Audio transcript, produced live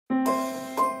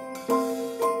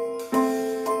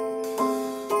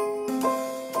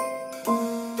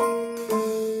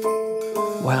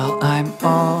Well, I'm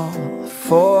all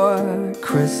for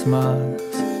Christmas,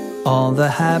 all the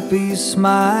happy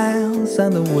smiles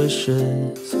and the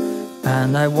wishes,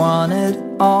 and I want it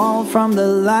all, from the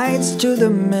lights to the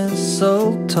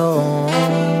mistletoe.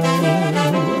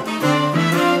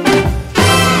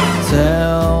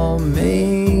 Tell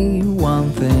me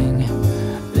one thing,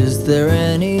 is there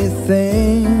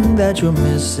anything that you're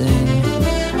missing?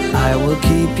 I will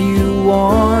keep you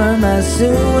warm as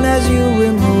soon as you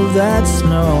remove that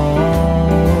snow.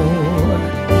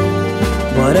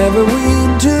 Whatever we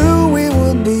do, we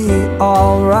will be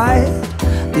alright.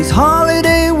 These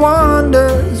holiday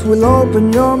wonders will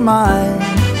open your mind.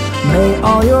 May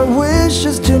all your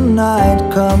wishes tonight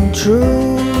come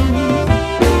true.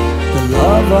 The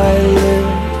love I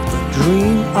lived, the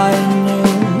dream I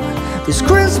knew. This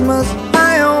Christmas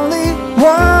I only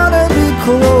wanna be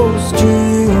close to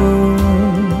you.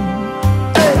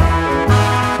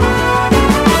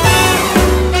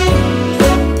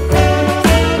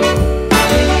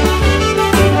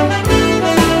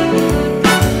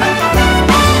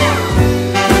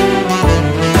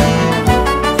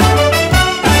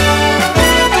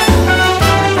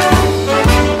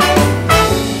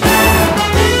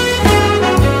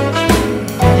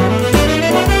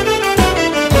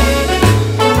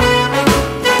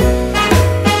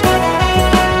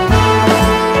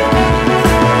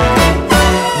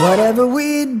 Whatever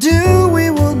we do, we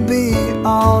will be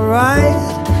alright.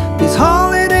 These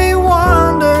holiday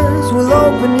wonders will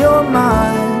open your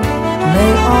mind.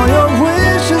 May all your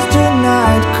wishes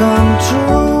tonight come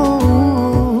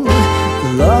true. The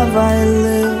love I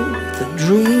lived, the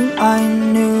dream I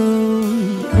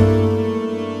knew.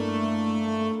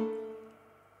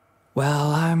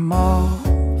 Well, I'm all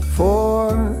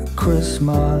for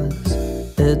Christmas.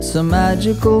 It's a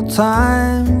magical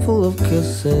time full of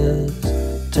kisses.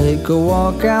 Take a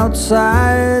walk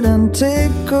outside and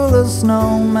tickle the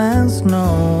snowman's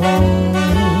nose.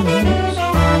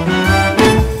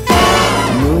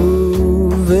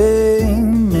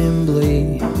 Moving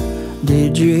nimbly,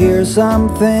 did you hear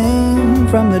something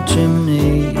from the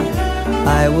chimney?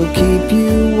 I will keep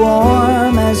you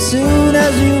warm as soon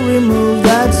as you remove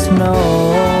that snow.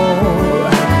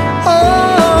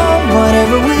 Oh,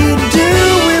 whatever we do,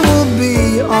 we will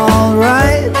be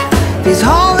alright. These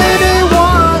holiday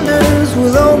wonders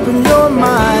will open your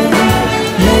mind.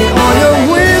 May all your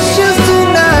wishes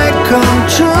tonight come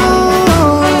true.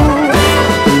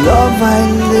 The love I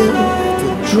lived,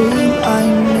 the dream I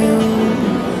knew.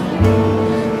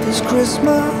 This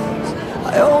Christmas I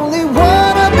only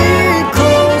wanna be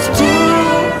close to you.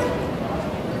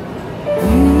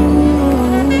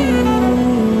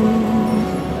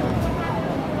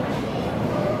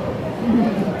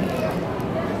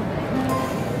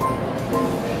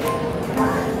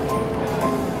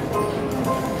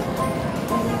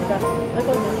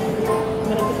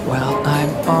 Well, I'm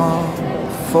all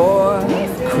for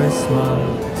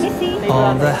Christmas, Missy,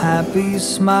 all the happy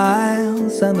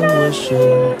smiles and the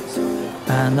wishes,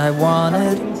 and I want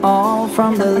it all,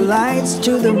 from the lights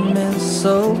to the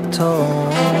mistletoe.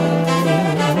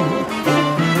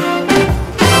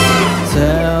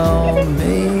 Tell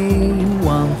me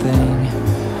one thing,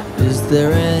 is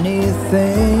there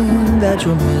anything that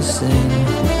you're missing?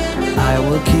 I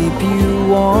will keep you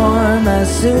warm as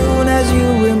soon as you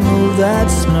remove that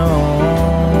snow.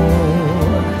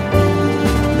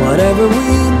 Whatever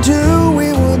we do,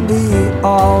 we will be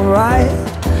alright.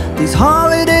 These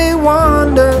holiday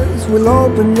wonders will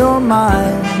open your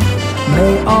mind.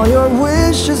 May all your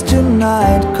wishes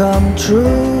tonight come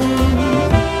true.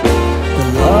 The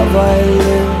love I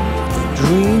lived, the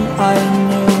dream I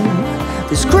knew.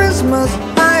 This Christmas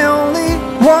I only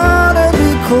wanna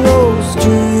be close to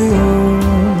you.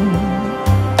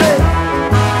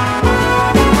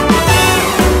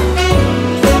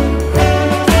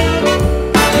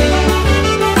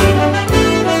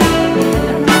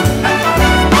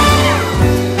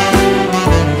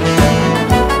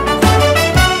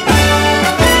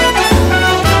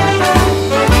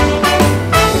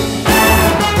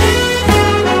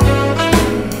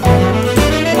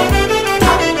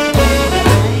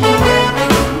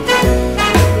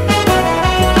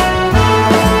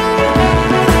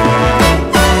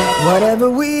 Whatever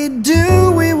we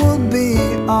do, we will be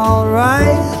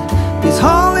alright. These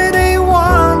holiday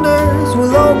wonders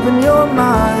will open your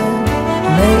mind.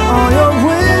 May all your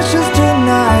wishes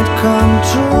tonight come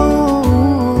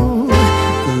true.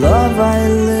 The love I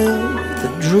lived,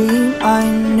 the dream I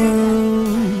knew.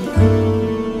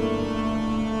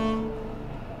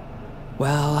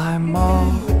 Well, I'm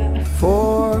all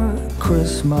for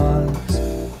Christmas.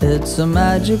 It's a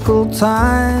magical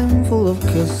time full of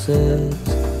kisses,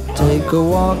 Take a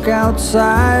walk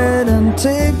outside and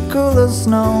tickle the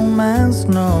snowman's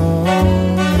nose.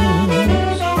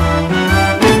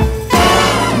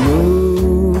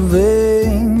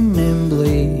 Moving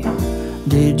nimbly,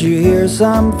 did you hear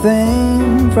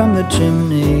something from the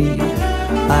chimney?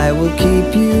 I will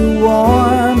keep you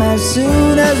warm as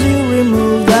soon as you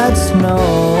remove that snow.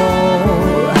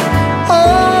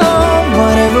 Oh,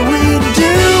 whatever we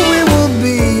do, we will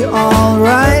be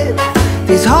alright.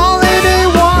 These holiday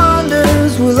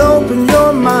wonders will open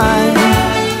your mind.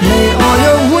 May all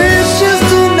your wishes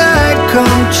tonight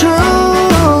come true.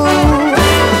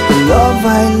 The love I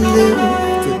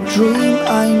lived, the dream I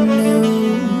knew.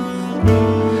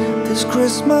 This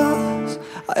Christmas,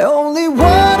 I only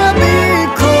wanna be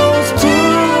close to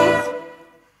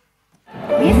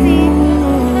Missy.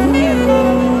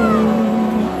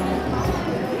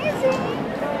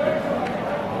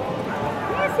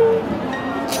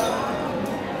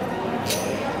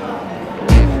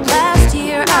 Last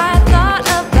year I thought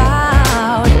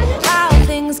about how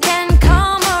things can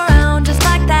come around just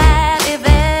like that if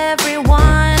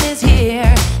everyone is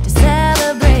here to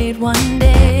celebrate one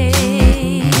day.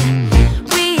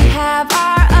 We have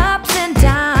our ups and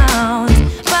downs,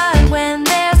 but when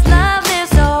there's love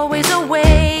there's always a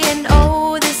way. And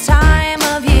oh, this time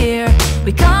of year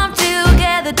we come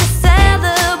together to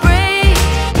celebrate.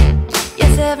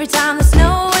 Yes, every time the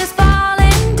snow is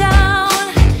falling down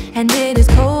and it is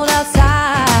cold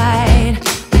outside,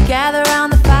 we gather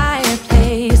around the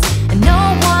fireplace and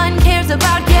no one cares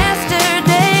about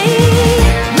yesterday.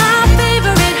 My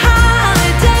favorite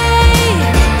holiday,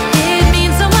 it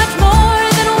means so much more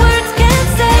than words can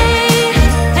say.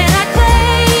 And I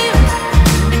claim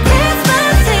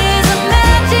Christmas is a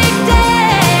magic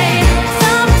day.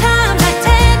 Sometimes I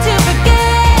tend to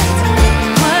forget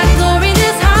what glory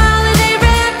this holiday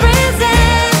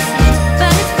represents,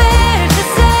 but it's fair to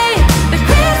say that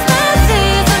Christmas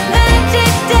is a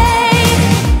magic day.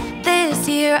 This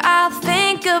year I'll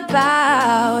think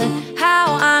about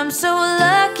how I'm so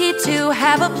lucky to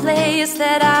have a place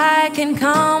that I can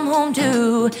come home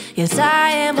to. Yes, I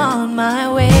am on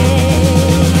my way.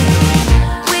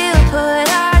 We'll put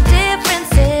our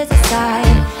differences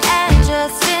aside and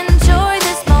just enjoy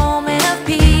this moment of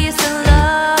peace and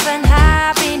love and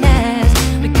happiness.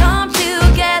 We come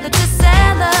together to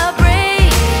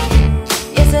celebrate.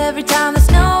 Yes, every time the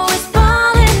snow is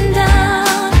falling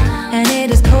down and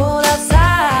it is cold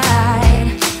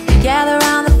outside, we gather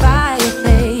around the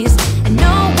fireplace and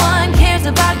no one cares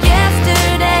about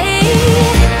yesterday.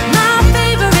 My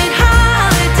favorite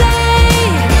holiday,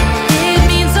 it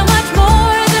means so much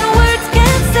more than words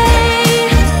can say.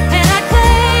 And I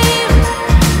claim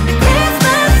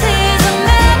Christmas is a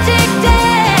magic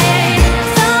day.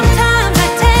 Sometimes I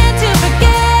tend to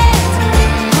forget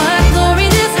what glory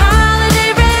this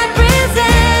holiday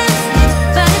represents,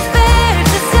 but it's fair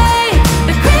to say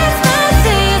that Christmas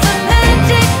is a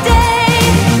magic day.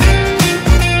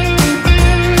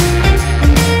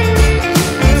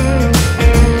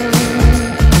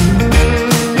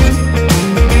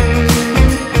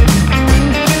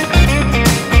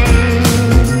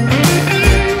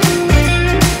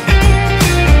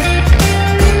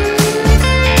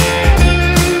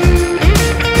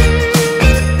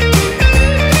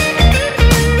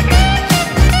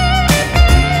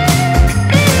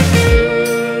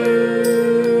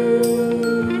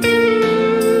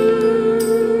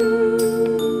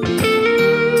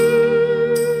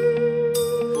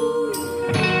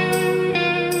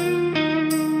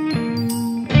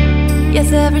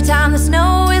 Yes, every time the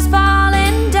snow is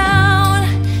falling down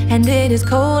and it is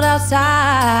cold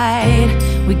outside,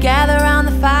 we gather around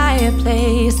the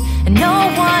fireplace and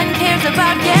no one cares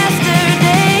about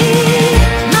yesterday.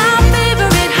 My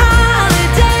favorite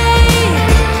holiday,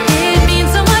 it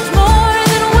means so much more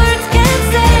than words can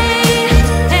say.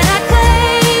 And I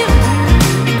claim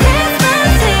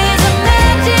Christmas is a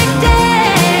magic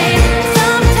day.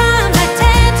 Sometimes I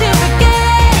tend to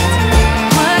forget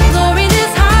what glory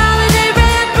this holiday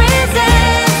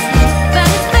represents, but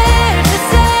it's fair to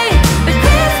say that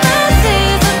Christmas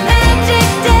is a magic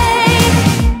day.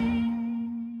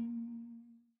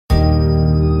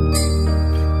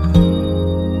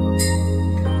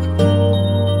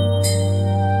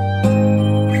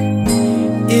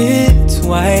 It's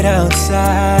white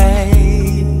outside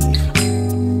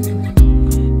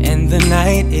and the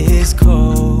night is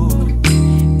cold.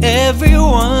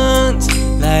 Everyone's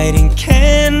lighting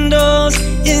candles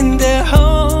in their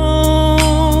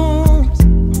homes.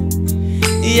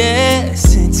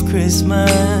 Yes, it's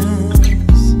Christmas.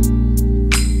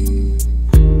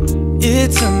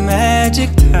 It's a magic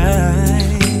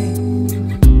time.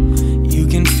 You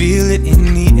can feel it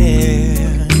in the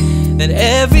air, that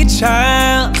every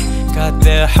child got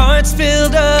their hearts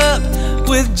filled up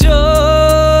with joy.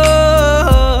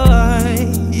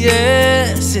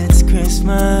 Yes, it's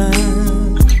Christmas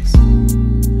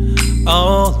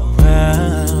all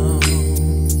around.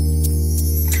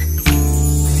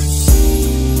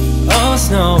 All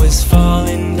snow is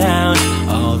falling down,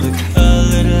 all the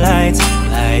colored lights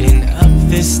lighting up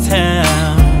this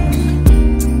town.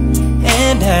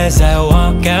 And as I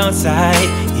walk outside,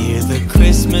 hear the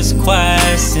Christmas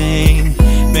choir sing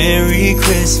Merry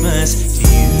Christmas to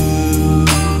you.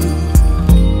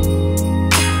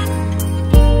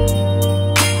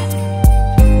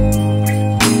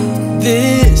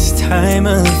 This time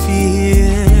of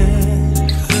year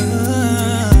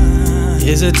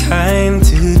is a time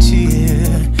to cheer.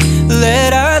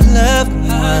 Let our loved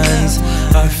ones,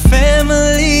 our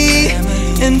family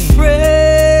and friends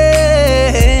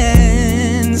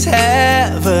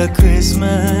have a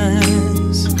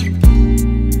Christmas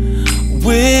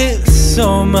with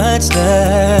so much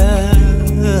love,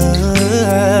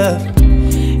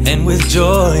 and with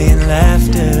joy and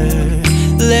laughter.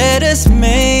 Let us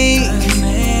make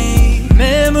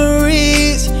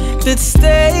memories that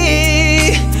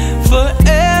stay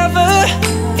forever.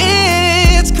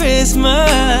 It's Christmas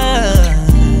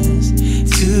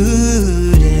today.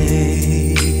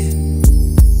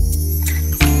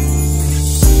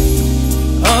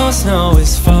 All snow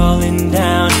is falling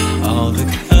down, all the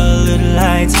colored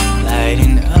lights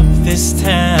lighting up this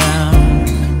town.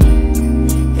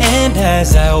 And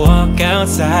as I walk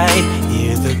outside,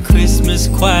 hear the Christmas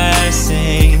choir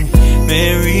sing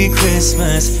Merry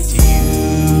Christmas to you.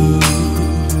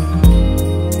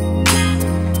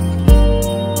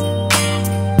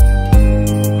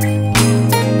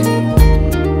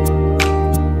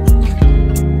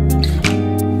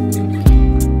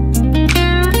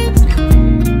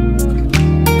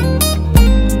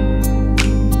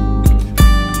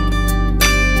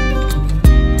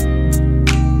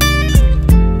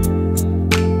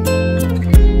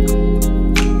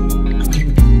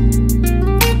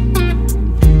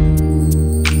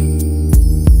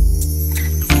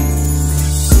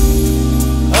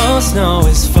 Snow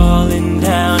is falling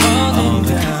down, all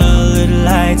the colored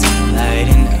lights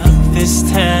lighting up this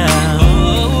town.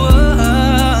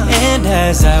 And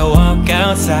as I walk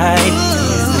outside,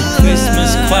 hear the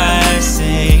Christmas choir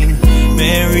sing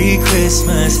Merry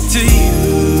Christmas to you.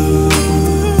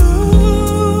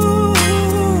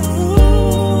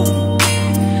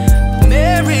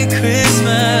 Merry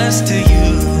Christmas to you.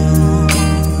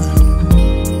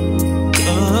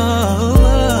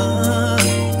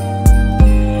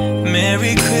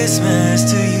 Merry Christmas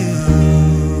to you.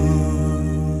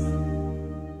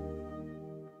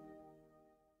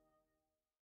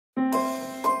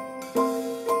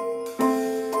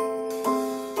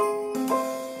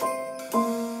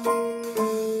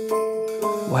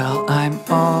 Well, I'm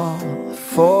all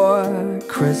for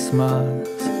Christmas,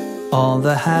 all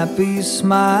the happy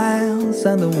smiles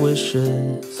and the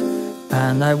wishes,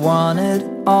 and I want it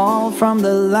all, from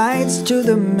the lights to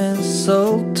the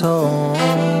mistletoe.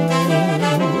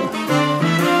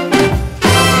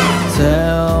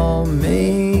 Tell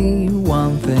me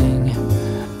one thing,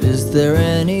 is there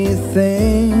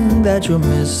anything that you're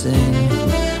missing?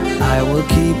 I will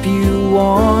keep you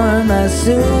warm as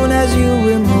soon as you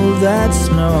remove that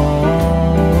snow.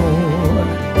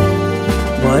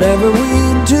 Whatever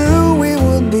we do, we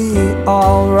will be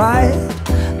alright.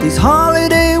 These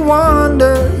holiday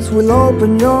wonders will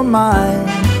open your mind.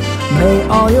 May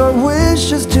all your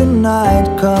wishes tonight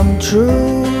come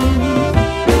true.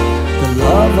 The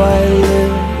love I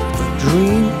lived, the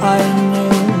dream I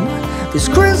knew. This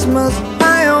Christmas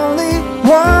I only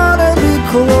wanna be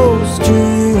close to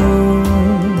you.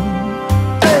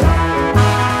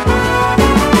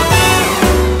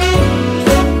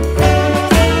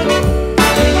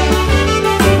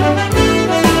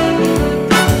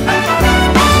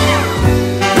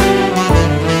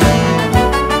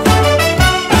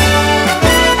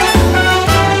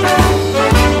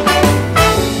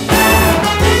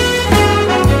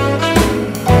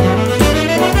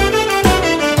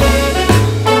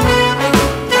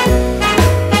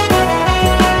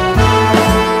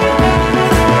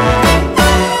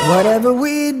 Whatever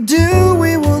we do,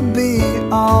 we will be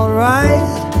alright.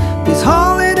 These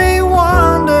holiday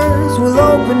wonders will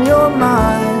open your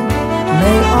mind.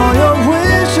 May all your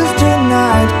wishes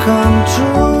tonight come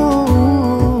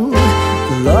true.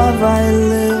 The love I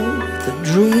lived, the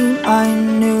dream I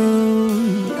knew.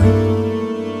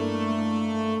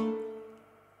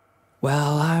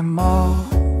 Well, I'm all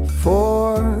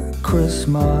for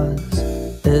Christmas,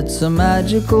 It's a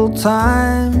magical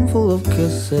time full of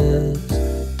kisses.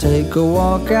 Take a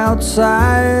walk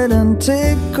outside and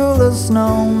tickle the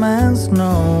snowman's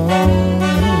nose.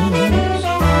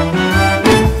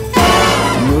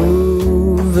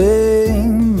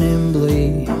 Moving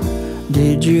nimbly,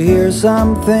 did you hear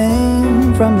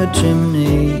something from the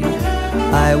chimney?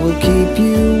 I will keep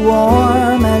you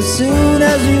warm as soon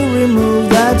as you remove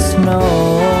that snow.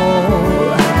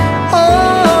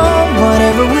 Oh,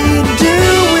 whatever we do,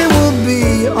 we will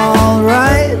be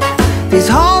alright. These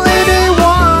holiday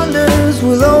wonders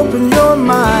will open your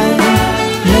mind.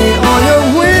 May all your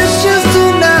wishes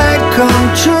tonight come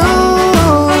true.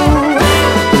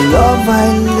 The love I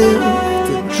lived,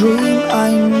 the dream I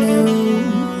knew.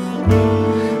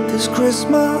 This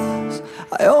Christmas,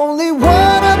 I only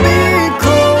wanna be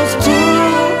close to you.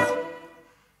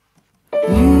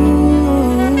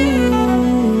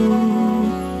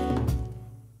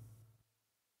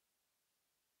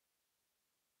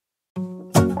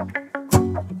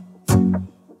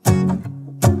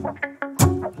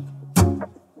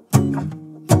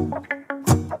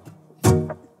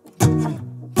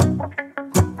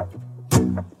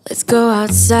 Let's go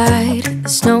outside, the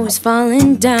snow is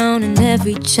falling down and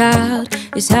every child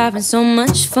is having so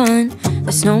much fun.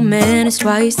 The snowman is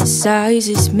twice the size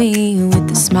as me,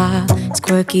 with a smile as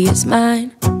quirky as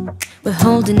mine. We're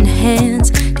holding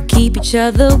hands to keep each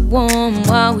other warm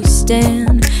while we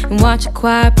stand and watch a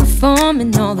choir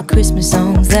performing all the Christmas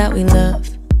songs that we love.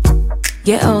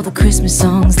 Yeah, all the Christmas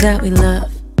songs that we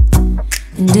love.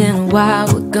 And in a while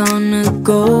we're gonna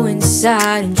go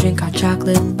inside and drink our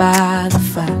chocolate by the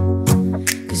fire.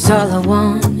 'Cause all I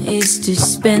want is to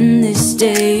spend this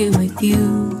day with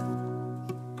you.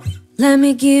 Let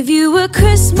me give you a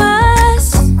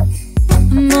Christmas,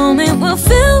 a moment we'll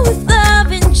fill with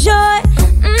love and joy.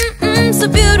 So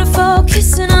beautiful,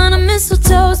 kissing on a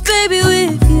mistletoe, baby,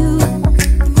 with you.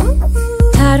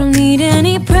 I don't need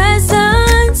any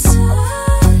presents,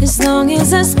 as long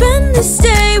as I spend this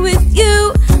day with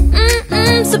you.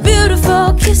 So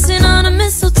beautiful, kissing on a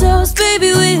mistletoe,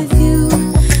 baby, with you.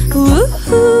 Ooh.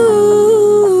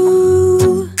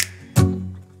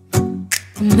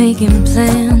 I'm making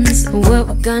plans for what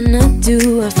we're gonna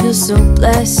do. I feel so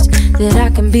blessed that I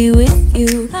can be with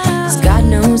you, 'cause God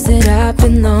knows that I've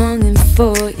been longing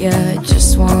for you. I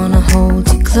just wanna hold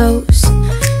you close.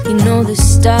 You know the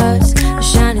stars are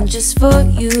shining just for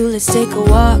you. Let's take a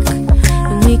walk and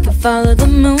we can follow the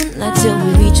moonlight till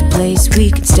we reach a place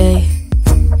we can stay.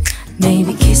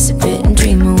 Maybe kiss a bit and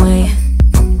dream away.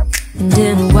 And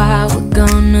in a while we're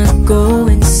gonna go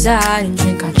inside and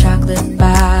drink our chocolate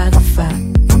by the fire.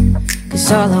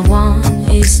 'Cause all I want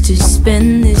is to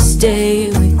spend this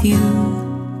day with you.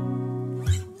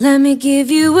 Let me give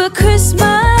you a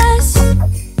Christmas, a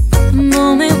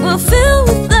moment we'll fill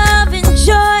with love and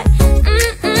joy.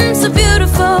 So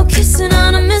beautiful, kissing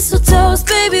on a mistletoe,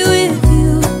 baby, with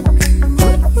you.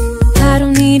 I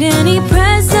don't need any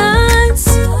presents,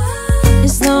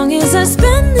 as long as I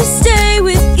spend this day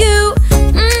with you.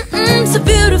 So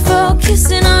beautiful,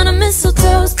 kissing on a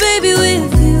mistletoe, baby,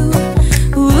 with you.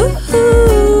 Ooh.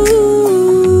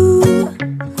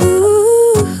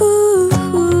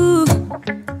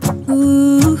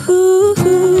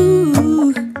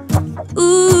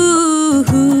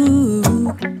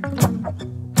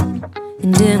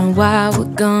 And in a while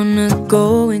we're gonna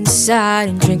go inside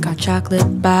and drink our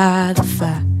chocolate by the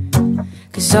fire.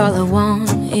 'Cause all I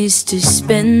want is to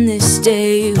spend this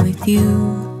day with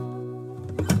you.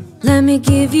 Let me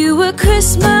give you a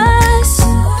Christmas, a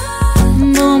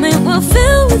moment we'll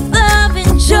fill with love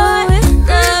and joy.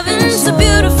 Love and so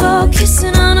beautiful,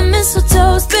 kissing on a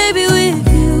mistletoe, baby,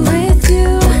 with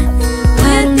you.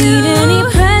 I don't need any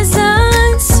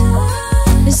presents,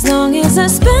 as long as I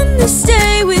spend this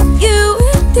day with you.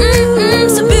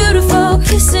 So beautiful,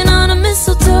 kissing on a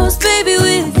mistletoe, baby,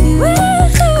 with you.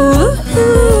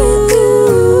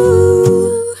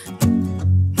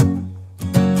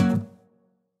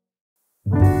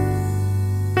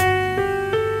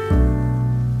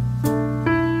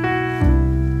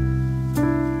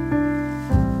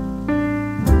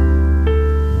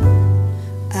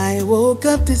 I woke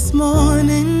up this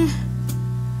morning,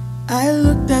 I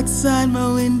looked outside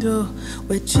my window,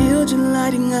 where children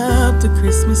lighting up the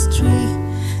Christmas tree,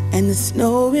 and the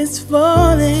snow is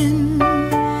falling.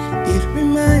 It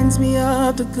reminds me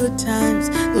of the good times,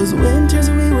 those winters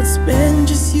we would spend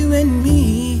just you and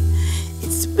me.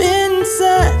 It's been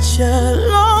such a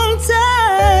long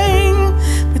time,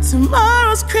 but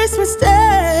tomorrow's Christmas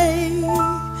Day,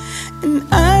 and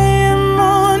I am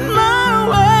on my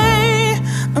way.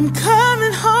 I'm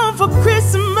coming home for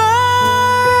Christmas.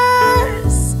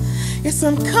 Yes,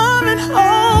 'cause I'm coming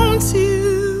home to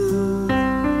you.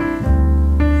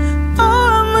 Oh,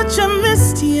 how much I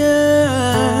missed you.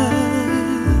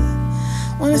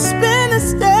 Wanna spend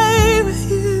this day